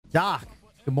Doc,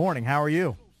 good morning. How are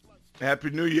you? Happy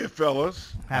New Year,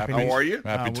 fellas. How are you?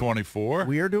 Happy 24.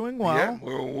 We are doing well.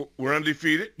 Yeah, we're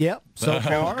undefeated. Yep, so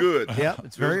far. good. Yep,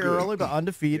 it's very Feels good. early, but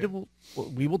undefeated.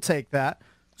 We will take that.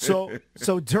 So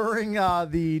during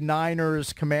the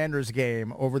Niners-Commanders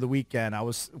game over the weekend, I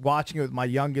was watching it with my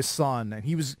youngest son, and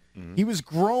he was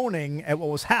groaning at what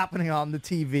was happening on the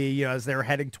TV as they were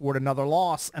heading toward another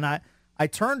loss. And I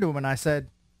turned to him and I said,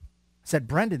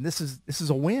 Brendan, this is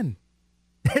a win.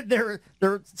 They're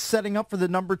setting up for the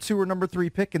number 2 or number 3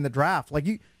 pick in the draft. Like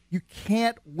you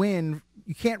can't win.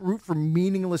 You can't root for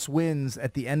meaningless wins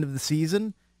at the end of the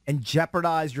season and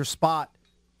jeopardize your spot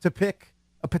to pick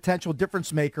a potential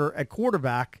difference maker at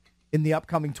quarterback in the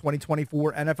upcoming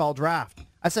 2024 NFL draft.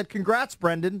 I said, congrats,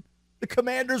 Brendan. The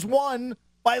Commanders won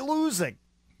by losing.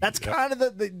 That's kind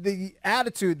of the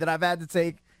attitude that I've had to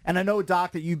take. And I know,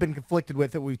 Doc, that you've been conflicted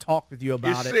with it. We've talked with you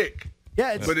about it. It's sick.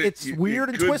 Yeah, it's weird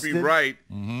and twisted. It could be right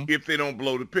if they don't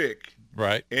blow the pick.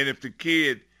 Right. And if the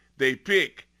kid they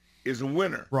pick is a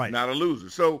winner, right, not a loser.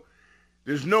 So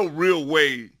there's no real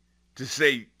way to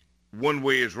say one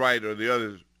way is right or the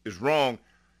other is wrong.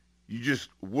 You just,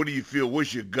 what do you feel?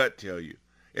 What's your gut tell you?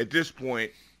 At this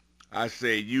point, I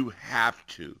say you have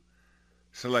to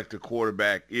select a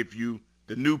quarterback if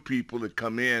the new people that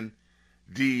come in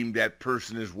deem that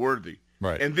person is worthy.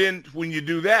 Right. And then when you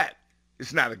do that,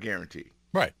 it's not a guarantee.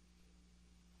 Right.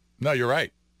 No, you're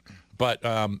right. But,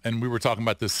 and we were talking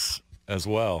about this as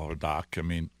well, Doc. I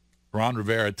mean, Ron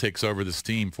Rivera takes over this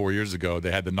team 4 years ago. They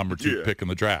had the number 2 pick in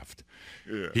the draft.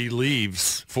 Yeah. He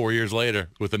leaves 4 years later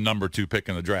with the number 2 pick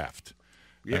in the draft.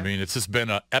 Yeah. I mean, it's just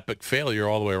been an epic failure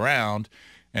all the way around.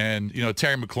 And,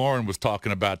 Terry McLaurin was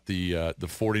talking about the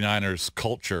 49ers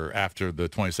culture after the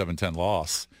 27-10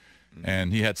 loss. Mm-hmm.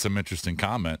 And he had some interesting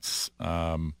comments.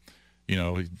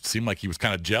 He seemed like he was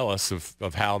kind of jealous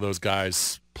of how those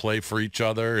guys play for each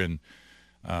other. And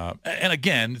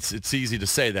again, it's easy to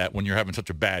say that when you're having such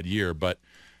a bad year. But,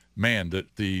 man,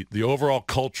 the overall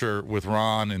culture with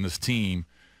Ron and this team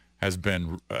has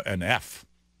been an F,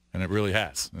 and it really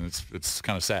has. And it's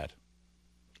kind of sad.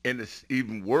 And it's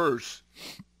even worse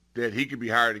that he could be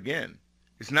hired again.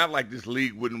 It's not like this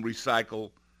league wouldn't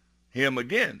recycle him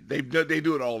again. They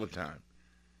do it all the time.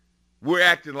 We're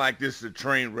acting like this is a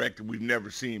train wreck that we've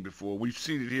never seen before. We've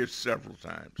seen it here several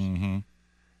times. Mm-hmm.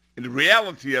 And the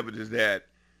reality of it is that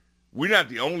we're not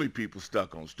the only people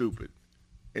stuck on stupid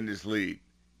in this league.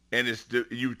 And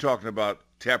you were talking about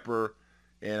Tepper,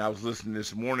 and I was listening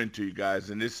this morning to you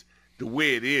guys, and it's the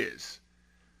way it is.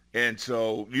 And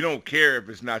so you don't care if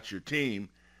it's not your team.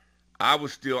 I'm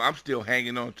still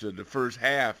hanging on to the first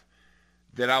half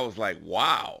that I was like,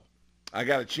 wow, I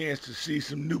got a chance to see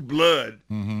some new blood.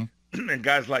 Mm-hmm. And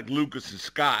guys like Lucas and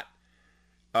Scott.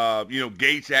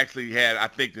 Gates actually had, I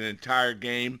think, an entire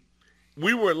game.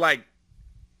 We were like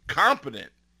competent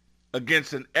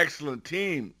against an excellent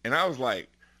team. And I was like,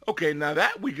 okay, now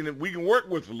that we can work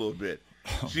with a little bit.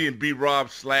 Seeing B-Rob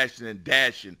slashing and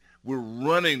dashing. We're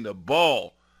running the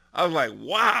ball. I was like,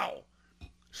 wow.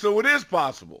 So it is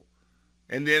possible.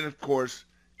 And then, of course,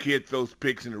 kid throws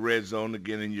picks in the red zone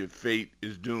again, and your fate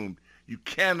is doomed. You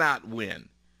cannot win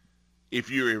if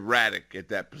you're erratic at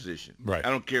that position. Right. I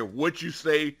don't care what you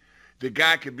say. The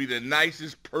guy could be the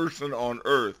nicest person on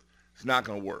earth. It's not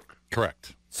going to work.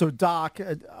 Correct. So, Doc,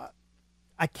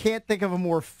 I can't think of a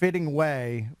more fitting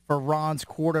way for Ron's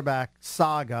quarterback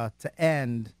saga to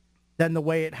end than the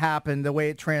way it happened, the way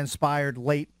it transpired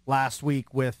late last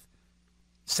week with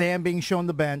Sam being shown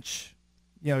the bench,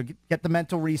 get the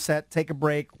mental reset, take a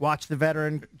break, watch the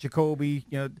veteran Jacoby,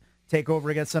 take over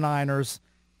against the Niners.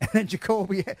 And then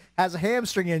Jacoby has a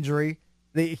hamstring injury.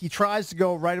 He tries to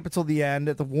go right up until the end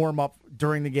at the warm-up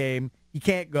during the game. He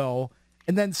can't go.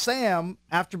 And then Sam,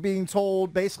 after being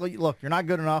told, basically, look, you're not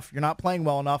good enough, you're not playing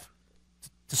well enough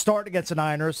to start against the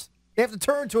Niners, they have to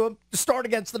turn to him to start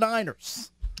against the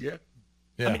Niners. Yeah.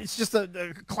 I mean, it's just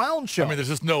a clown show. I mean, there's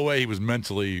just no way he was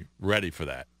mentally ready for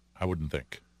that, I wouldn't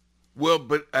think. Well,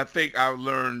 but I think I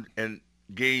learned and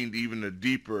gained even a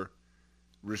deeper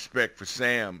respect for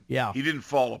Sam. Yeah. He didn't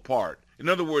fall apart. In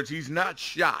other words, he's not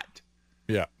shot.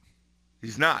 Yeah.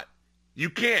 He's not. You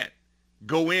can't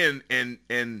go in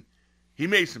and he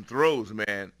made some throws,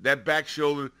 man. That back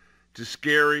shoulder to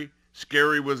Scary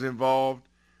was involved.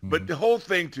 Mm-hmm. But the whole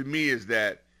thing to me is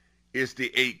that it's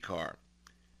the 8 car.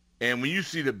 And when you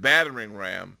see the battering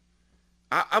ram,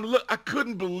 I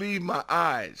couldn't believe my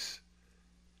eyes.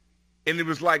 And it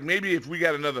was like maybe if we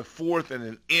got another 4th and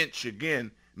an inch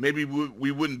again, maybe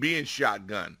we wouldn't be in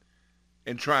shotgun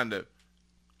and trying to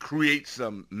create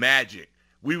some magic.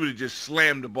 We would have just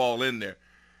slammed the ball in there.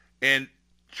 And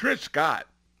Trent Scott,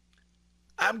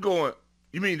 I'm going,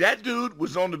 You mean that dude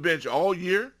was on the bench all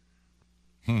year,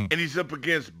 and he's up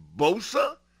against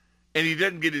Bosa, and he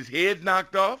doesn't get his head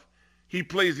knocked off? He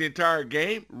plays the entire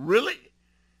game? Really?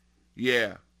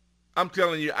 Yeah. I'm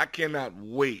telling you, I cannot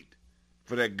wait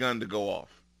for that gun to go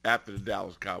off after the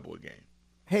Dallas Cowboy game.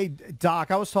 Hey,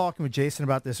 Doc, I was talking with Jason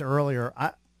about this earlier.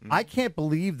 I can't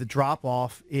believe the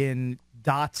drop-off in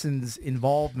Dotson's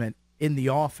involvement in the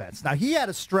offense. Now, he had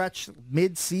a stretch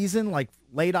mid-season, like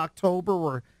late October,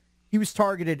 where he was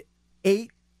targeted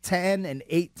 8, 10, and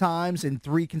 8 times in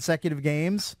 3 consecutive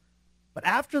games. But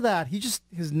after that, he just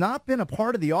has not been a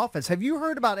part of the offense. Have you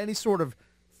heard about any sort of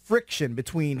friction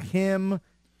between him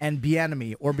and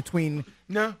Bieniemy, or between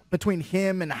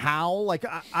him and Howell? Like,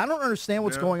 I don't understand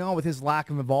what's going on with his lack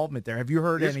of involvement there. Have you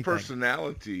heard anything? His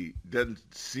personality doesn't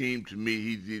seem to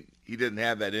me, he doesn't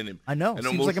have that in him. I know most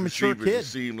seems like a mature kid.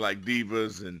 Seem like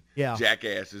divas and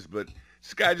jackasses, but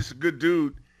this guy just a good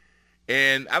dude.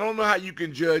 And I don't know how you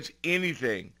can judge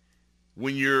anything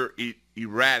when you're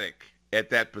erratic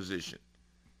at that position.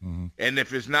 Mm-hmm. And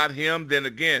if it's not him, then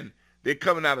again, they're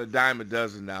coming out a dime a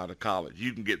dozen now to college.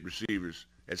 You can get receivers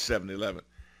at 7-Eleven.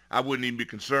 I wouldn't even be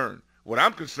concerned. What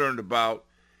I'm concerned about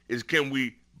is, can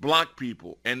we block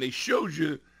people? And they showed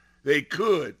you they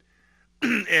could.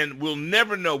 And we'll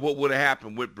never know what would have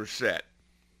happened with Brissett.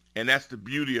 And that's the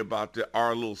beauty about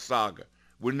our little saga.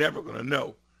 We're never going to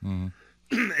know. Mm-hmm.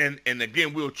 And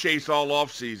again, we'll chase all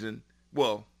offseason,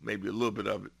 well, maybe a little bit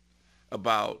of it,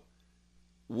 about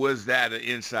was that an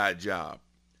inside job?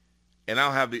 And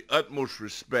I'll have the utmost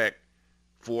respect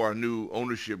for our new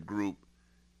ownership group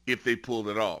if they pulled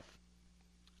it off.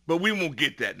 But we won't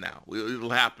get that now. It'll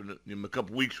happen in a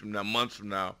couple weeks from now, months from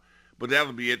now. But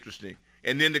that'll be interesting.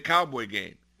 And then the Cowboy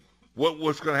game.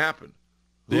 What's going to happen?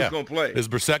 Who's going to play? Is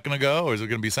Brissett going to go, or is it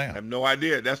going to be Sam? I have no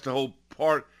idea. That's the whole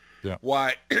part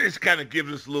why it's kind of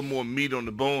gives us a little more meat on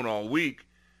the bone all week.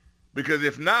 Because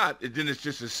if not, then it's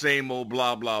just the same old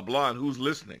blah, blah, blah. And who's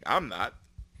listening? I'm not.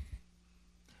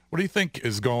 What do you think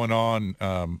is going on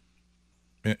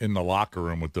in the locker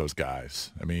room with those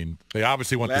guys? I mean, they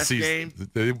obviously want the season.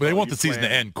 They want the season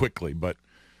to end quickly, but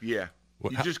you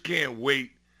just can't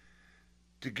wait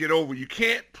to get over. You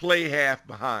can't play half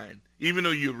behind, even though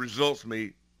your results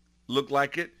may look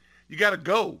like it. You got to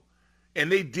go,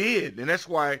 and they did, and that's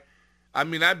why. I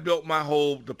mean, I built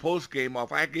the post game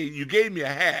off. You gave me a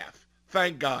half.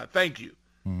 Thank God, thank you,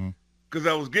 because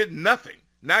I was getting nothing.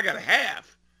 Now I got a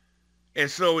half.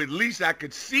 And so at least I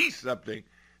could see something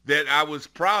that I was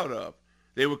proud of.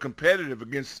 They were competitive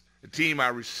against a team I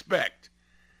respect.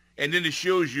 And then it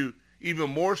shows you even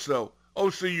more so,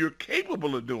 so you're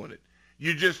capable of doing it.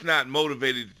 You're just not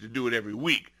motivated to do it every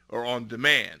week or on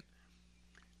demand.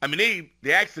 I mean,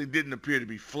 they actually didn't appear to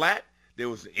be flat. There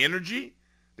was energy.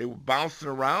 They were bouncing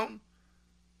around.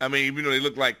 I mean, even though they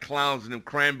looked like clowns in them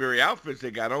cranberry outfits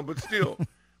they got on, but still,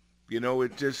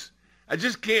 I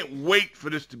just can't wait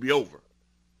for this to be over.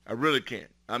 I really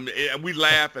can't. I mean, we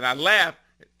laugh, and I laugh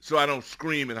so I don't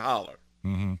scream and holler.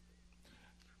 Mm-hmm.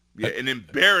 Yeah, an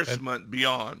embarrassment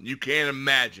beyond. You can't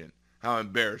imagine how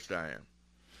embarrassed I am.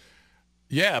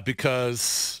 Yeah,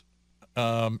 because,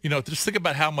 just think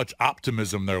about how much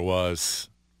optimism there was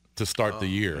to start the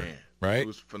year, man. Right? It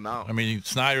was phenomenal. I mean,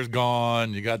 Snyder's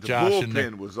gone. You got Josh in there.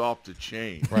 The bullpen was off the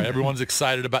chain. Right. Everyone's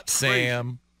excited about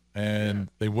Sam. And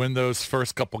they win those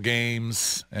first couple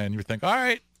games, and you think, all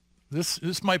right,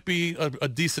 this might be a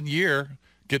decent year.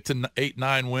 Get to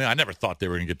 8-9 wins. I never thought they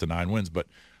were going to get to 9 wins, but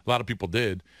a lot of people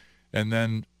did. And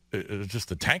then it was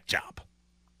just a tank job.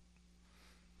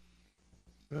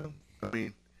 Well, I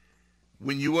mean,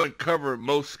 when you uncover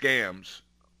most scams,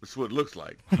 that's what it looks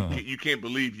like. You can't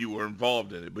believe you were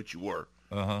involved in it, but you were.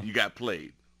 You got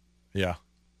played. Yeah.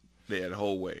 Yeah, the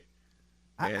whole way.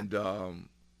 And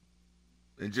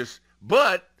just,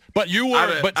 but you were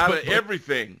out of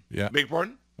everything. Yeah. Beg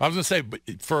pardon? I was going to say, but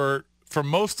for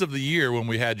most of the year when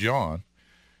we had you on,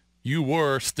 you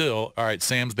were still, all right,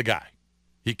 Sam's the guy.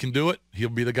 He can do it. He'll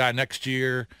be the guy next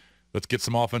year. Let's get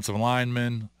some offensive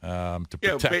linemen to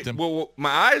protect him. Well,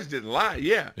 my eyes didn't lie.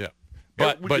 Yeah. Yeah.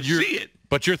 But you see it.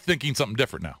 But you're thinking something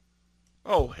different now.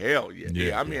 Oh, hell yeah.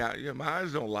 Yeah. I mean, my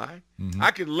eyes don't lie. Mm-hmm.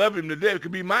 I could love him to death. It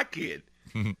could be my kid.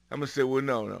 I'm going to say, well,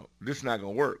 no, this is not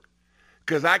going to work.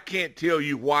 Because I can't tell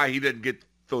you why he doesn't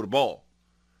throw the ball.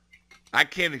 I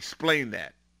can't explain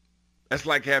that. That's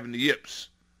like having the yips.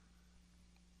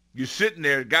 You're sitting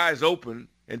there, the guy's open,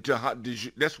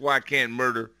 that's why I can't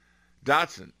murder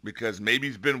Dotson, because maybe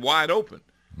he's been wide open.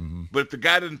 Mm-hmm. But if the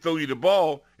guy doesn't throw you the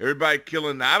ball, everybody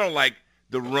killing. I don't like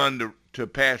the run to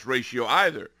pass ratio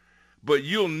either. But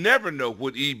you'll never know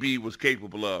what EB was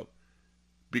capable of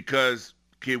because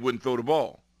kid wouldn't throw the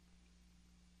ball.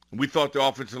 We thought the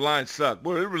offensive line sucked.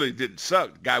 Well, it really didn't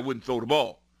suck. The guy wouldn't throw the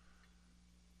ball.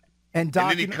 And Doc,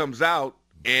 then he comes out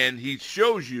and he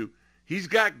shows you he's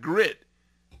got grit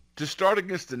to start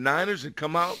against the Niners and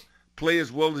come out, play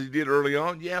as well as he did early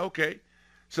on. Yeah, okay.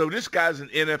 So this guy's an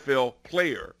NFL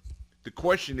player. The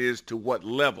question is to what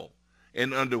level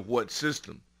and under what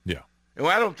system. Yeah. And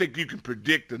I don't think you can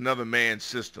predict another man's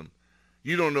system.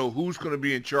 You don't know who's going to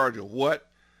be in charge of what.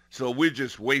 So we're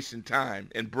just wasting time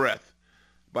and breath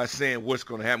by saying what's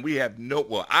going to happen.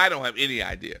 I don't have any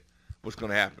idea what's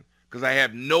going to happen because I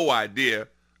have no idea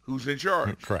who's in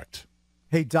charge. Correct.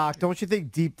 Hey, Doc, don't you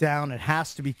think deep down it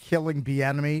has to be killing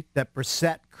Bieniemy that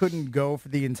Brissett couldn't go for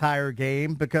the entire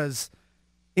game? Because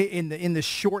in the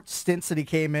short stints that he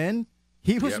came in,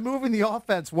 he was moving the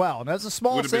offense well. And that's a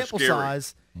small sample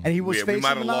size, and he was facing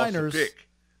the Niners.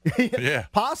 Yeah.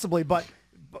 Possibly, but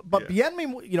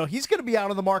Bieniemy, he's going to be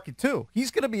out of the market too.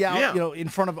 He's going to be out, in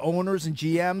front of owners and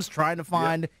GMs trying to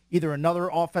find either another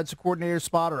offensive coordinator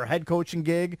spot or a head coaching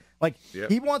gig.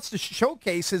 He wants to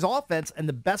showcase his offense, and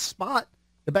the best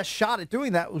shot at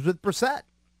doing that was with Brissett.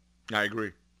 I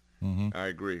agree. Mm-hmm. I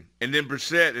agree. And then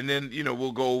Brissett, and then,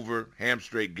 we'll go over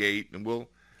Hamstring Gate, and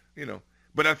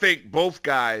but I think both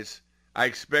guys, I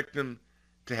expect them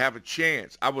to have a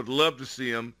chance. I would love to see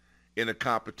them in a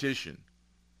competition.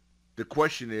 The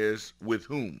question is, with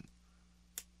whom?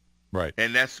 Right.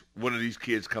 And that's one of these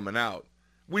kids coming out.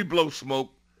 We blow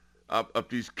smoke up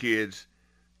these kids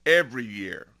every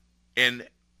year, and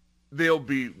there'll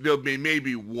be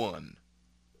maybe one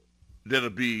that'll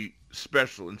be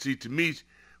special. And see, to me,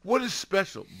 what is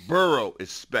special? Burrow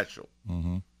is special.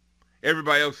 Mm-hmm.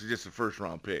 Everybody else is just a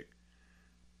first-round pick.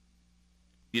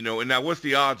 And now what's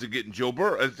the odds of getting Joe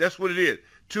Burrow? That's what it is.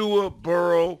 Tua,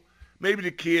 Burrow, maybe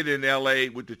the kid in L.A.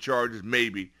 with the Chargers,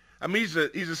 maybe. I mean, he's a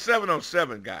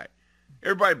 7-on-7 guy.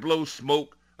 Everybody blows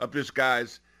smoke up this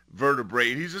guy's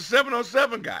vertebrae. He's a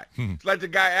 7-on-7 guy. It's like the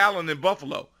guy Allen in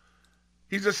Buffalo.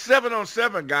 He's a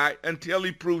 7-on-7 guy until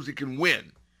he proves he can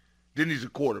win. Then he's a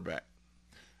quarterback.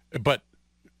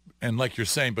 And like you're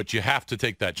saying, but you have to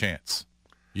take that chance.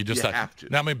 You just have to.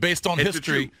 Now, I mean, based on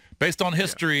history,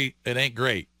 it ain't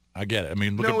great. I get it. I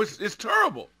mean, it's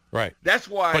terrible. Right. That's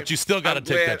why. But you still got to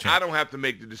take that chance. I don't have to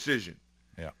make the decision.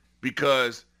 Yeah.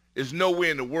 Because there's no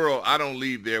way in the world I don't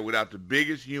leave there without the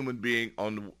biggest human being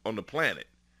on the planet.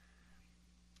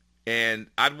 And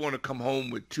I'd want to come home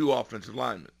with 2 offensive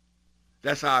linemen.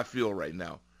 That's how I feel right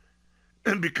now.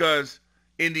 Because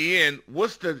in the end,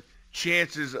 what's the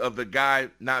chances of the guy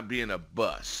not being a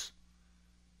bust?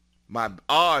 My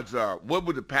odds are, what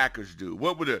would the Packers do?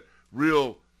 What would the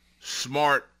real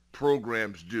smart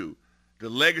programs do? The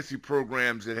legacy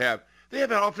programs they haven't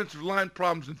had offensive line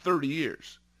problems in 30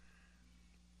 years.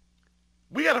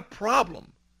 We got a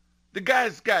problem. The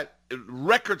guy's got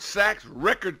record sacks,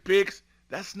 record picks.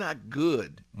 That's not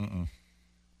good. Mm-mm.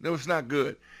 No, it's not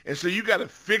good. And so you got to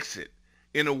fix it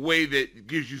in a way that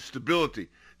gives you stability.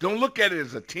 Don't look at it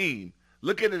as a team.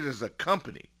 Look at it as a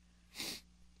company.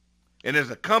 And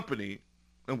as a company,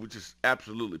 which is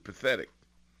absolutely pathetic.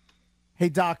 Hey,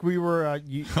 Doc, we were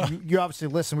you obviously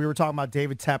listened. We were talking about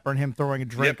David Tepper and him throwing a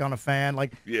drink on a fan.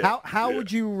 How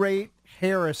would you rate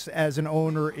Harris as an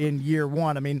owner in year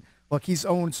one? I mean, look, he's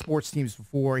owned sports teams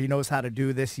before. He knows how to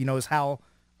do this. He knows how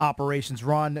operations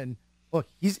run. And look,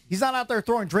 he's not out there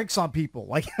throwing drinks on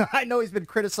people. I know he's been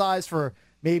criticized for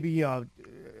maybe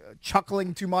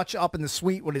chuckling too much up in the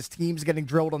suite when his team's getting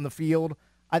drilled on the field.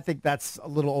 I think that's a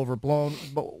little overblown.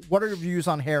 But what are your views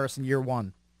on Harris in year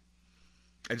one?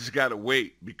 I just got to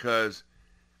wait because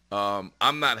I'm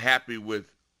not happy with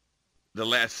the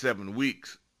last 7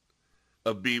 weeks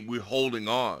of we're holding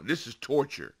on. This is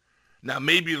torture. Now,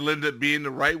 maybe it'll end up being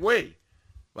the right way.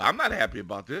 But I'm not happy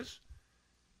about this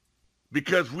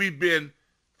because we've been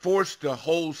forced to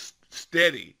hold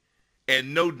steady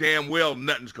and know damn well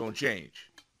nothing's going to change.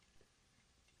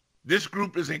 This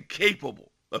group is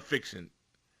incapable of fixing.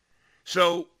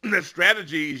 So the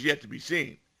strategy is yet to be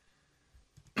seen.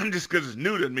 Just because it's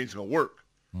new doesn't mean it's going to work.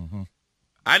 Mm-hmm.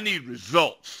 I need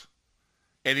results.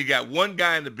 And you got one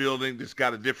guy in the building that's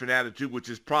got a different attitude, which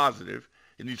is positive,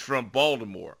 and he's from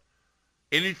Baltimore.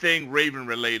 Anything Raven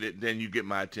related, then you get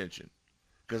my attention.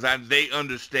 Because they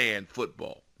understand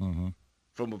football. Mm-hmm.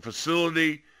 From a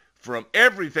facility, from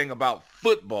everything about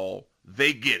football,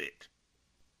 they get it.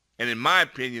 And in my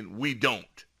opinion, we don't.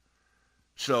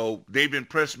 So they've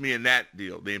impressed me in that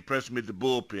deal. They impressed me at the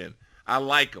bullpen. I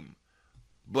like them.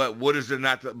 But what is there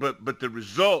not to, but the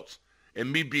results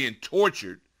and me being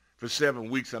tortured for 7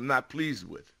 weeks, I'm not pleased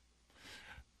with.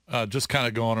 just kind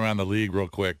of going around the league real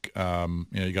quick.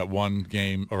 You got one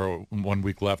game or 1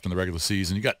 week left in the regular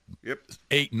season. You got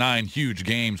 8, 9 huge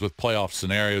games with playoff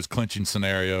scenarios, clinching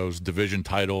scenarios, division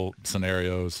title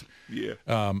scenarios. Yeah.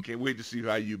 Can't wait to see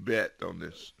how you bet on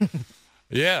this.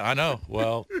 Yeah, I know.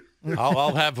 Well,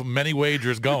 I'll have many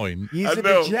wagers going. He's a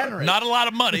degenerate. Not a lot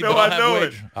of money, No, but I know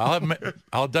it.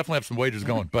 I'll definitely have some wagers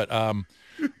going. But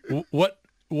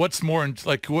what's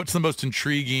the most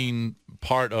intriguing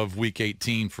part of Week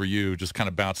 18 for you? Just kind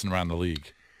of bouncing around the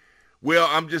league. Well,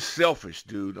 I'm just selfish,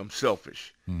 dude. I'm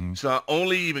selfish. So I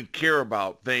only even care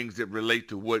about things that relate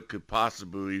to what could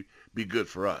possibly be good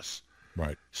for us.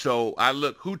 Right. So I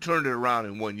look, who turned it around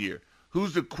in 1 year?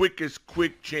 Who's the quickest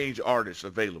quick change artist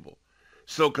available?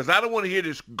 So, because I don't want to hear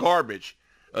this garbage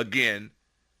again.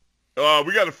 We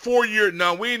got a 4-year.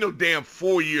 No, we ain't no damn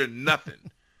 4-year nothing.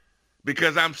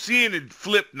 Because I'm seeing it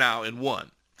flip now in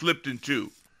 1, flipped in 2.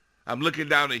 I'm looking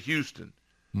down at Houston.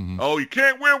 Oh, you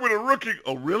can't win with a rookie.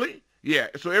 Oh, really? Yeah.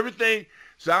 So everything.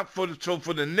 So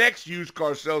for the next used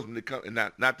car salesman to come, and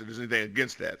not that there's anything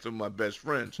against that. Some of my best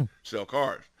friends sell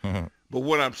cars. But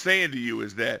what I'm saying to you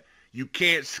is that you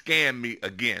can't scam me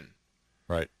again.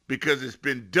 Right. Because it's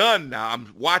been done now.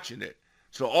 I'm watching it.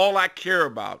 So all I care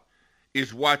about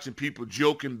is watching people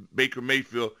joking Baker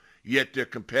Mayfield, yet they're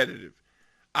competitive.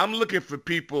 I'm looking for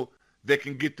people that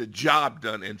can get the job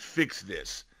done and fix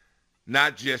this.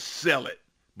 Not just sell it,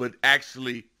 but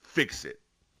actually fix it.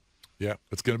 Yeah,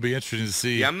 it's going to be interesting to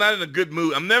see. Yeah, I'm not in a good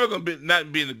mood. I'm never going to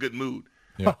not be in a good mood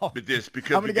with this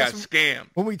because we got scammed.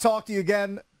 When we talk to you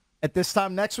again at this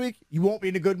time next week, you won't be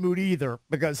in a good mood either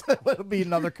because it'll be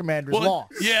another Commander's loss.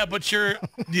 Yeah, but you're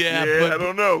 – I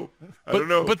don't know. I don't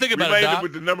know. But think about we it, might end Doc. up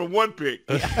with the number 1 pick.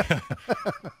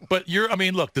 But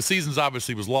look, the season's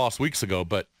obviously was lost weeks ago,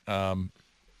 but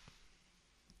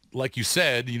like you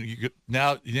said,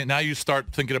 now you start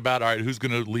thinking about, all right, who's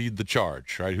going to lead the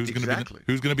charge, right? Who's going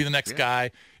to be the next guy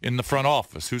in the front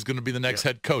office? Who's going to be the next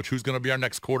head coach? Who's going to be our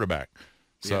next quarterback?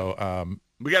 So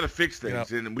we got to fix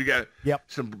things, and we got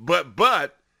some.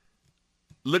 But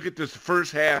look at this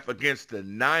first half against the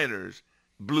Niners,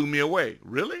 blew me away.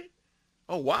 Really?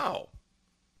 Oh wow!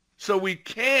 So we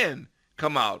can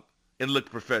come out and look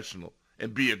professional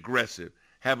and be aggressive,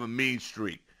 have a mean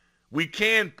streak. We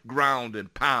can ground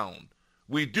and pound.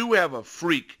 We do have a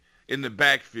freak in the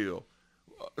backfield.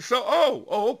 So,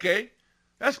 okay.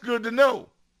 That's good to know.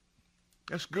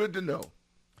 That's good to know.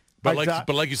 But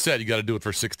like you said, you got to do it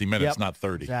for 60 minutes, not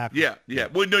 30. Exactly. Yeah.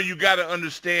 Well, no, you got to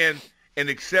understand and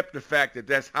accept the fact that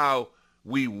that's how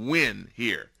we win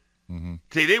here.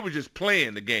 See, they were just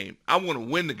playing the game. I want to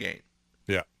win the game.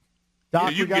 Yeah.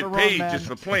 Doc, you get paid man. just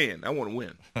for playing. I want to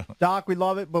win. Doc, we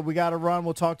love it, but we got to run.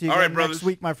 We'll talk to you All again right, next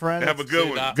week, my friend. Have a good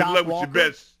one. Doc. Good luck Walker,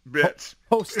 with your bets.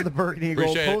 Host of the Burgundy and Gold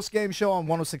Appreciate it. post-game show on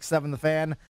 106.7 The Fan.